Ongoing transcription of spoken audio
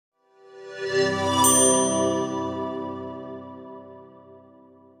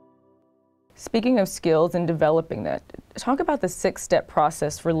Speaking of skills and developing that, talk about the 6-step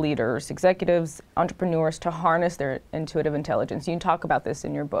process for leaders, executives, entrepreneurs to harness their intuitive intelligence. You talk about this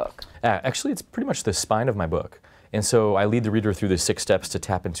in your book. Actually, it's pretty much the spine of my book. And so I lead the reader through the 6 steps to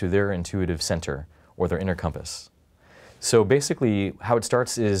tap into their intuitive center or their inner compass. So basically, how it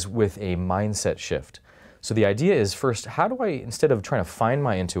starts is with a mindset shift. So the idea is first, how do I, instead of trying to find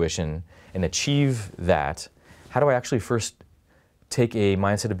my intuition and achieve that, how do I actually first take a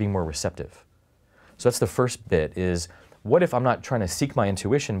mindset of being more receptive? So that's the first bit, is what if I'm not trying to seek my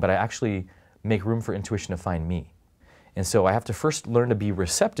intuition, but I actually make room for intuition to find me? And so I have to first learn to be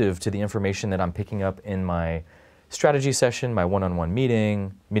receptive to the information that I'm picking up in my strategy session, my one-on-one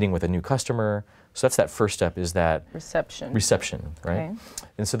meeting with a new customer. So that's that first step, is that reception, right? Okay.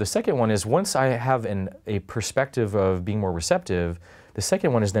 And so the second one is, once I have a perspective of being more receptive, the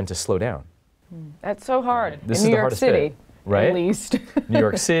second one is then to slow down. That's so hard. Right. This in is New the York hardest City, bit, right? At least. New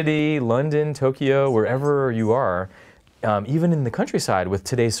York City, London, Tokyo, wherever you are, even in the countryside with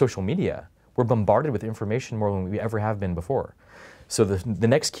today's social media, we're bombarded with information more than we ever have been before. So the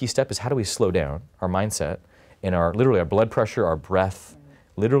next key step is, how do we slow down our mindset and literally our blood pressure, our breath,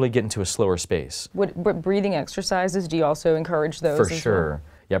 literally get into a slower space. What breathing exercises, do you also encourage those? For sure.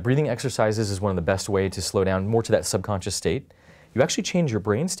 Yeah, breathing exercises is one of the best ways to slow down more to that subconscious state. You actually change your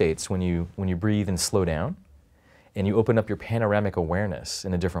brain states when you breathe and slow down, and you open up your panoramic awareness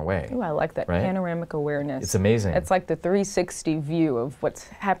in a different way. Oh, I like that, right? Panoramic awareness. It's amazing. It's like the 360 view of what's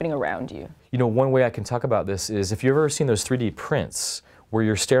happening around you. You know, one way I can talk about this is, if you've ever seen those 3D prints where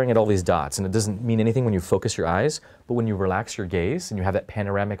you're staring at all these dots, and it doesn't mean anything when you focus your eyes, but when you relax your gaze and you have that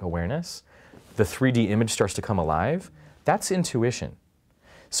panoramic awareness, the 3D image starts to come alive. That's intuition.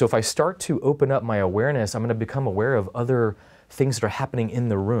 So if I start to open up my awareness, I'm going to become aware of other things that are happening in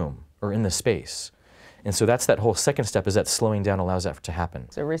the room or in the space. And so that's that whole second step, is that slowing down allows that to happen.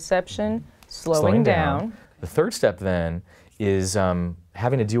 So reception, slowing down. The third step then is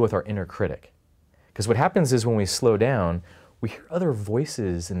having to deal with our inner critic. Because what happens is, when we slow down, we hear other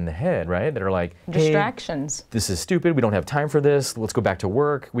voices in the head, right? That are like, hey, distractions. This is stupid. We don't have time for this. Let's go back to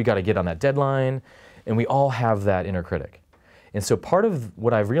work. We got to get on that deadline. And we all have that inner critic. And so part of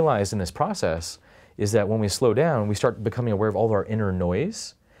what I've realized in this process is that when we slow down, we start becoming aware of all of our inner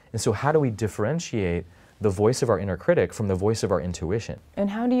noise. And so how do we differentiate the voice of our inner critic from the voice of our intuition?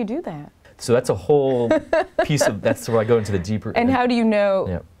 And how do you do that? So that's a whole piece of, that's where I go into the deeper. And how do you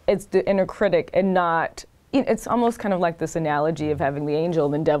know it's the inner critic and not, it's almost kind of like this analogy of having the angel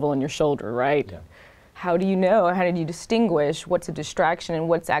and the devil on your shoulder, right? Yeah. How do you know, how do you distinguish what's a distraction and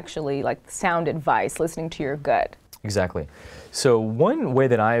what's actually like sound advice, listening to your gut? Exactly. So one way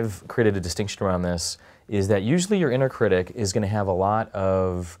that I've created a distinction around this is that usually your inner critic is going to have a lot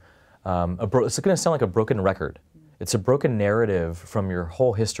of, it's going to sound like a broken record. It's a broken narrative from your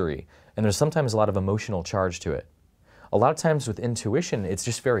whole history, and there's sometimes a lot of emotional charge to it. A lot of times with intuition, it's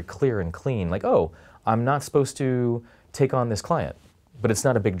just very clear and clean, like, oh, I'm not supposed to take on this client, but it's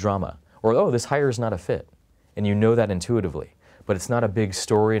not a big drama. Or, oh, this hire is not a fit, and you know that intuitively, but it's not a big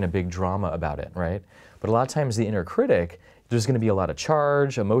story and a big drama about it, right? But a lot of times the inner critic, there's going to be a lot of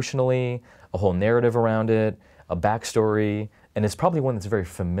charge emotionally, a whole narrative around it, a backstory, and it's probably one that's very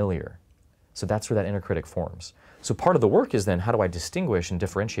familiar. So that's where that inner critic forms. So part of the work is then, how do I distinguish and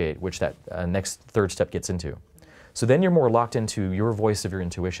differentiate, which that next third step gets into. So then you're more locked into your voice of your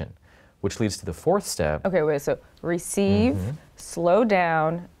intuition, which leads to the fourth step. Okay, wait, so receive, slow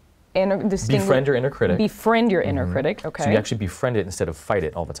down, befriend your inner critic. Befriend your inner critic, okay. So you actually befriend it instead of fight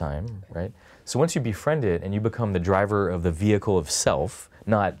it all the time, right? So once you befriend it and you become the driver of the vehicle of self,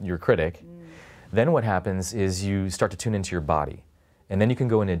 not your critic, then what happens is you start to tune into your body. And then you can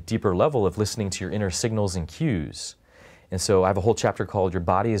go in a deeper level of listening to your inner signals and cues. And so I have a whole chapter called Your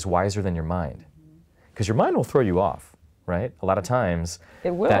Body is Wiser Than Your Mind. Because your mind will throw you off, right? A lot of times,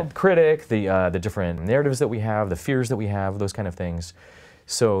 it will. That critic, the different narratives that we have, the fears that we have, those kind of things.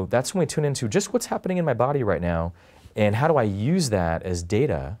 So that's when we tune into just what's happening in my body right now, and how do I use that as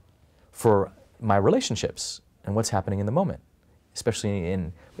data for my relationships and what's happening in the moment, especially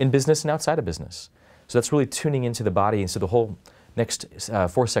in business and outside of business. So that's really tuning into the body, and so the whole next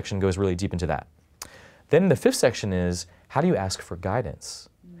fourth section goes really deep into that. Then the fifth section is, how do you ask for guidance?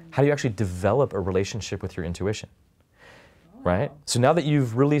 How do you actually develop a relationship with your intuition? Right? So now that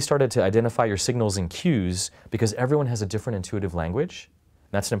you've really started to identify your signals and cues, because everyone has a different intuitive language,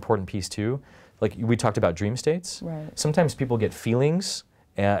 that's an important piece too. Like we talked about dream states. Right. Sometimes people get feelings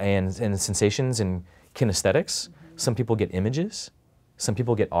and sensations and kinesthetics. Some people get images. Some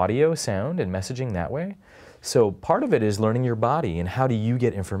people get audio, sound, and messaging that way. So part of it is learning your body and how do you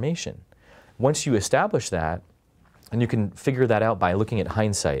get information. Once you establish that, and you can figure that out by looking at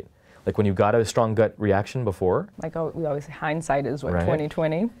hindsight, Like when you got a strong gut reaction before. Like we always say, hindsight is what, right?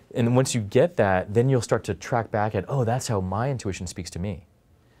 20/20. And once you get that, then you'll start to track back at, oh, that's how my intuition speaks to me.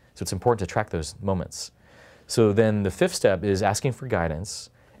 So it's important to track those moments. So then the 5th step is asking for guidance.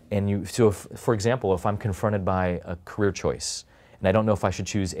 And so if, for example, if I'm confronted by a career choice and I don't know if I should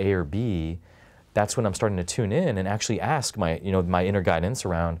choose A or B, that's when I'm starting to tune in and actually ask my, my inner guidance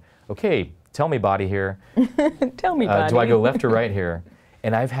around, okay, tell me, body here. Tell me, body. Do I go left or right here?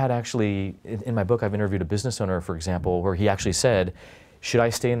 And I've had actually, in my book, I've interviewed a business owner, for example, where he actually said, should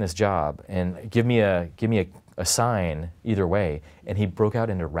I stay in this job? And give me a sign either way. And he broke out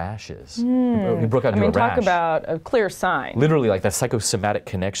into rashes. He broke out into a rash. Talk about a clear sign. Literally, like that psychosomatic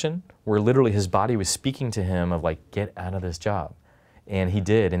connection, where literally his body was speaking to him of like, get out of this job. And he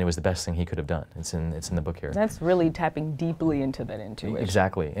did, and it was the best thing he could have done. It's in the book here. That's really tapping deeply into that intuition.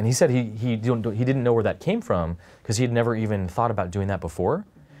 Exactly. And he said he didn't know where that came from because he had never even thought about doing that before,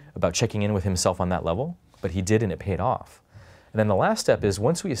 about checking in with himself on that level, but he did, and it paid off. And then the last step is,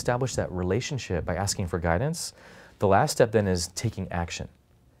 once we establish that relationship by asking for guidance, the last step then is taking action.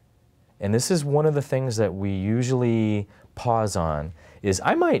 And this is one of the things that we usually pause on, is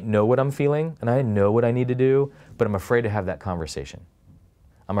I might know what I'm feeling and I know what I need to do, but I'm afraid to have that conversation.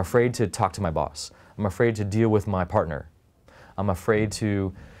 I'm afraid to talk to my boss. I'm afraid to deal with my partner. I'm afraid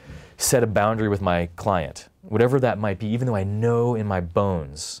to set a boundary with my client, whatever that might be, even though I know in my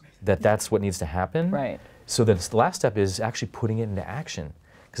bones that that's what needs to happen. Right. So the last step is actually putting it into action.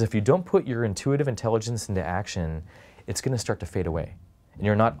 Because if you don't put your intuitive intelligence into action, it's going to start to fade away. And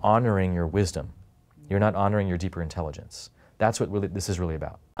you're not honoring your wisdom. You're not honoring your deeper intelligence. That's what this is really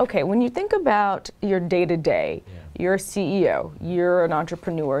about. Okay, when you think about your day-to-day, you're a CEO, you're an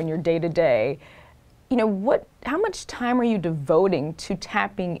entrepreneur in your day-to-day, how much time are you devoting to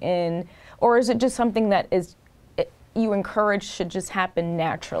tapping in, or is it just something that you encourage should just happen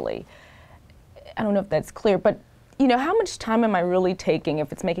naturally? I don't know if that's clear, but how much time am I really taking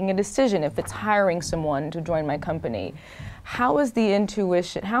if it's making a decision, if it's hiring someone to join my company? How is the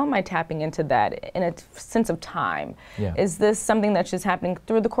intuition, how am I tapping into that in a sense of time? Yeah. Is this something that's just happening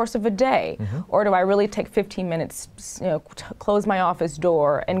through the course of a day? Or do I really take 15 minutes, close my office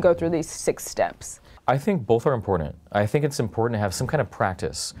door and go through these 6 steps? I think both are important. I think it's important to have some kind of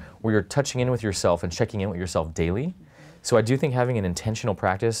practice where you're touching in with yourself and checking in with yourself daily. So I do think having an intentional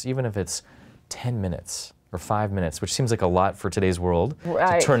practice, even if it's 10 minutes or 5 minutes, which seems like a lot for today's world,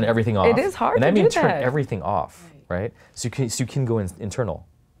 to turn everything off. It is hard and to I mean do turn that. everything off, right? So you can go internal.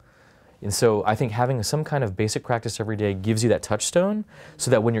 And so I think having some kind of basic practice every day gives you that touchstone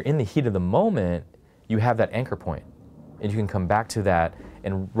so that when you're in the heat of the moment, you have that anchor point. And you can come back to that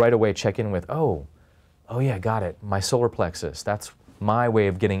and right away check in with, oh yeah, got it, my solar plexus, that's my way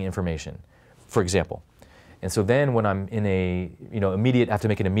of getting information, for example. And so then when I'm in have to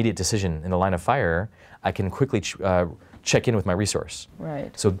make an immediate decision in the line of fire, I can quickly check in with my resource.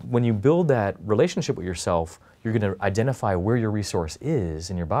 Right. So when you build that relationship with yourself, you're going to identify where your resource is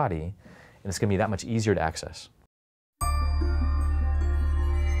in your body, and it's going to be that much easier to access.